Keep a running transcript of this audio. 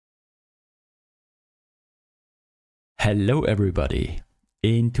Hello everybody!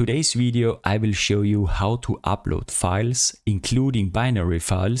 In today's video I will show you how to upload files, including binary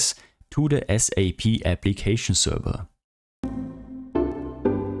files, to the SAP application server.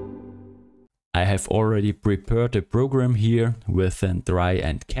 I have already prepared a program here with a try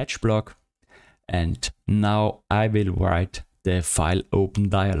and catch block, and now I will write the file open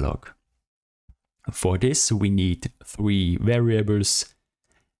dialog. For this we need three variables: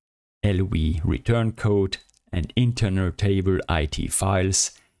 LV return code, an internal table IT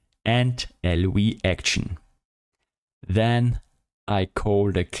files, and LV action. Then I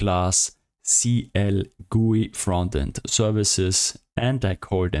call the class CL GUI frontend services, and I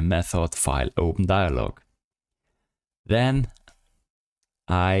call the method file open dialog. Then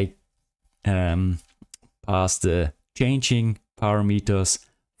I pass the changing parameters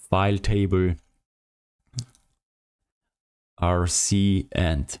file table, RC,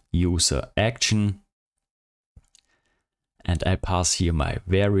 and user action. And I pass here my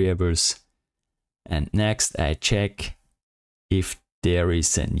variables, and next I check if there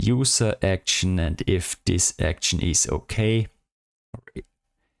is an user action and if this action is okay.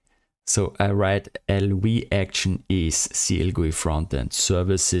 So I write LV action is CL GUI frontend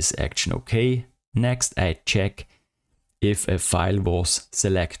services action okay. Next I check if a file was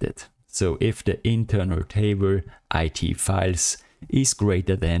selected. So if the internal table IT files is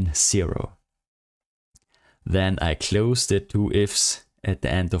greater than 0. Then I close the two ifs at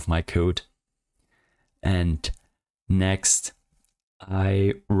the end of my code, and next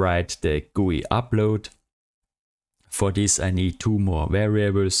I write the GUI upload. For this I need two more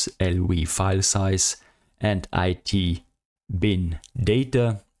variables, LV file size and IT bin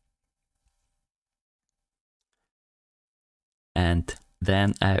data, and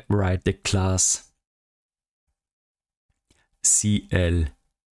then I write the class CL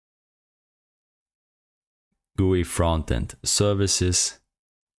GUI frontend services,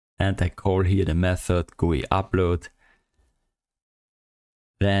 and I call here the method GUI upload.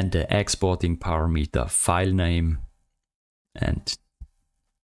 Then the exporting parameter file name, and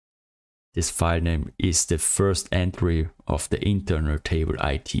this file name is the first entry of the internal table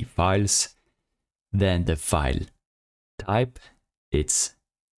IT files. Then the file type, it's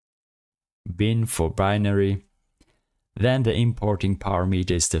bin for binary. Then the importing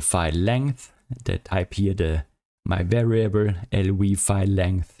parameter is the file length. The type here my variable LV file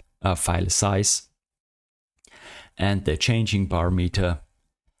length, file size, and the changing parameter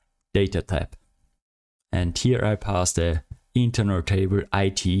data type. And here I pass the internal table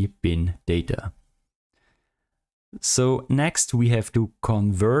IT bin data. So next we have to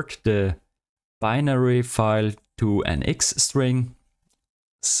convert the binary file to an X string.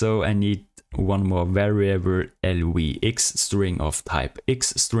 So I need one more variable LV X string of type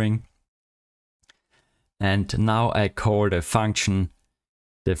X string. And now I call the function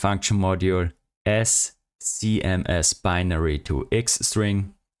module as CMS binary to X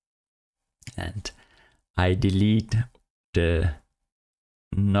string, and I delete the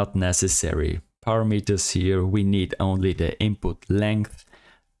not necessary parameters here. We need only the input length,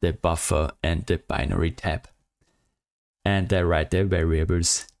 the buffer, and the binary tab. And I write the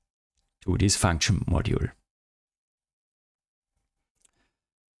variables to this function module.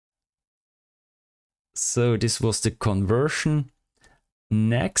 So this was the conversion.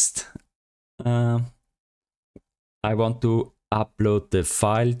 Next, I want to upload the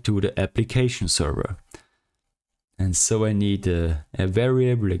file to the application server. And so I need a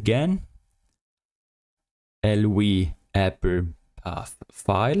variable again, LV apple path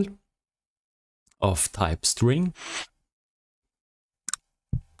file of type string.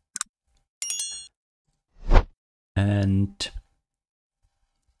 And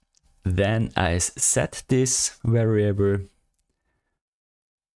then I set this variable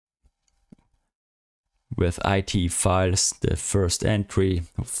with IT files, the first entry,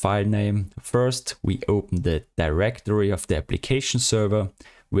 file name. First, we open the directory of the application server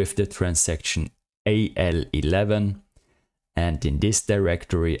with the transaction AL11. And in this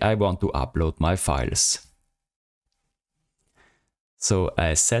directory, I want to upload my files. So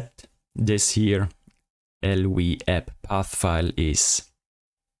I set this here. LV app path file is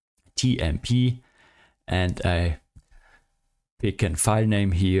TMP, and I pick a file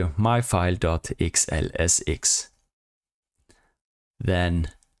name here, myfile.xlsx. Then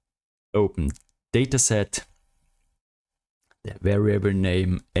open dataset, the variable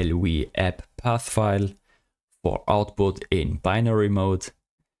name LV app path file for output in binary mode,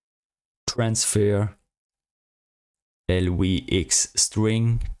 transfer LVX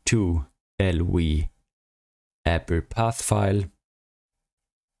string to LV apple path file,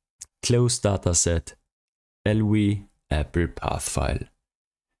 close dataset, LV Apple path file.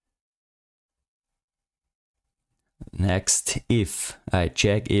 Next, if I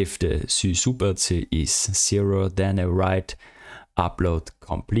check if the SUSUPERC is 0, then I write upload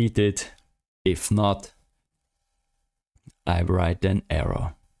completed. If not, I write an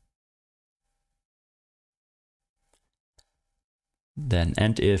error. Then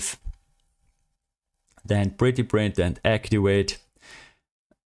and if, then pretty print and activate.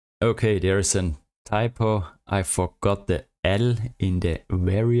 Okay, there's a typo. I forgot the L in the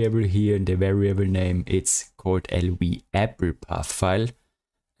variable here, in the variable name. It's called LV Apple path file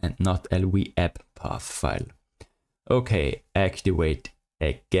and not LV app path file. Okay, activate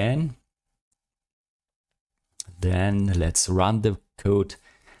again. Then let's run the code.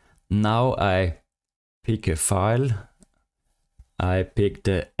 Now I pick a file. I pick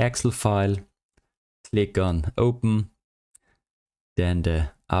the Excel file, click on open, then the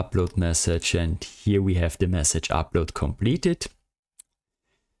upload message, and here we have the message upload completed.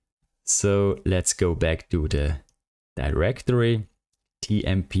 So let's go back to the directory,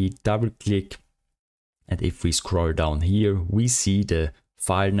 tmp, double click, and if we scroll down here, we see the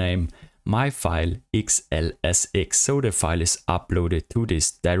file name my file xlsx. So the file is uploaded to this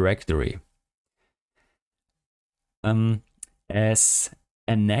directory. As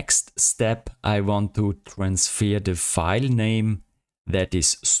a next step, I want to transfer the file name that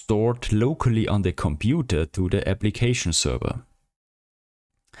is stored locally on the computer to the application server.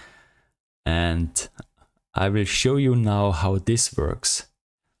 And I will show you now how this works.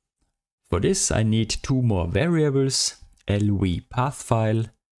 For this, I need two more variables, LV path file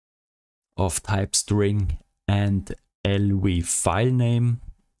of type string and LV file name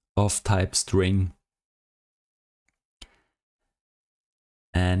of type string.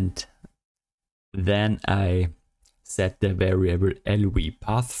 And then I set the variable LV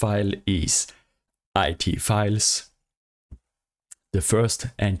path file is IT files. The first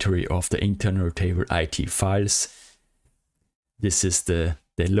entry of the internal table IT files. This is the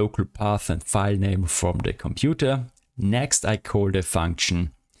local path and file name from the computer. Next, I call the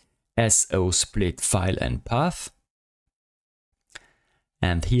function so split file and path.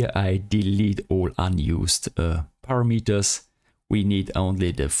 And here I delete all unused parameters. We need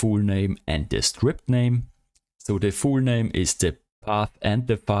only the full name and the script name. So the full name is the path and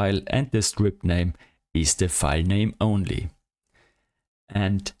the file, and the script name is the file name only.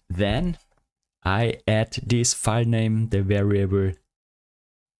 And then I add this file name, the variable,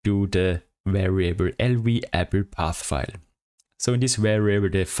 to the variable LV Apple path file. So in this variable,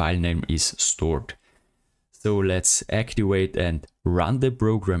 the file name is stored. So let's activate and run the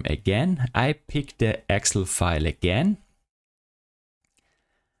program again. I pick the Excel file again.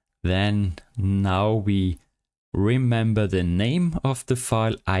 Then now we remember the name of the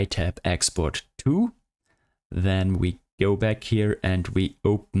file, itab export 2. Then we go back here and we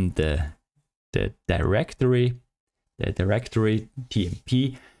open the directory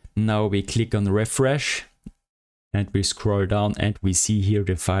tmp. Now we click on refresh and we scroll down and we see here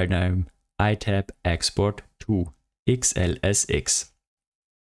the file name itab export 2 xlsx.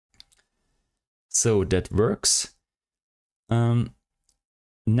 So that works.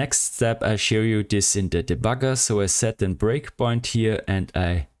 Next step, I show you this in the debugger. So I set a breakpoint here and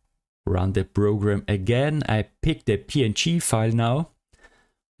I run the program again. I pick the PNG file now,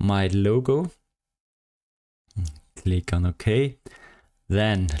 my logo, click on OK.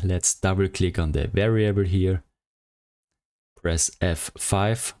 Then let's double click on the variable here, press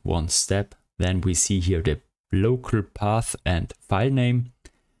F5, one step. Then we see here the local path and file name.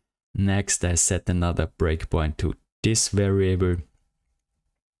 Next, I set another breakpoint to this variable.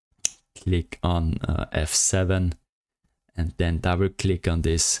 Click on F7 and then double click on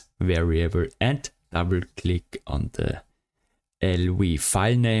this variable and double click on the LV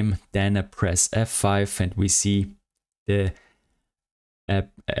file name. Then I press F5 and we see the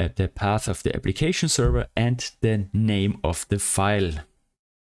path of the application server and the name of the file.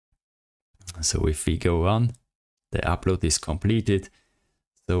 So if we go on, the upload is completed.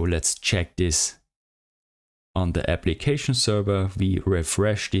 So let's check this. On the application server, we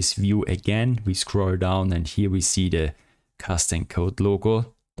refresh this view again, we scroll down and here we see the Cust&Code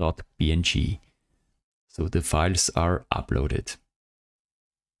logo.png. So the files are uploaded.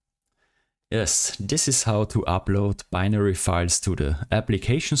 Yes, this is how to upload binary files to the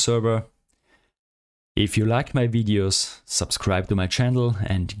application server. If you like my videos, subscribe to my channel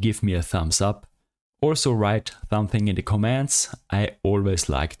and give me a thumbs up. Also write something in the comments, I always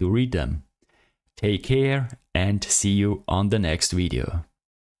like to read them. Take care and see you on the next video.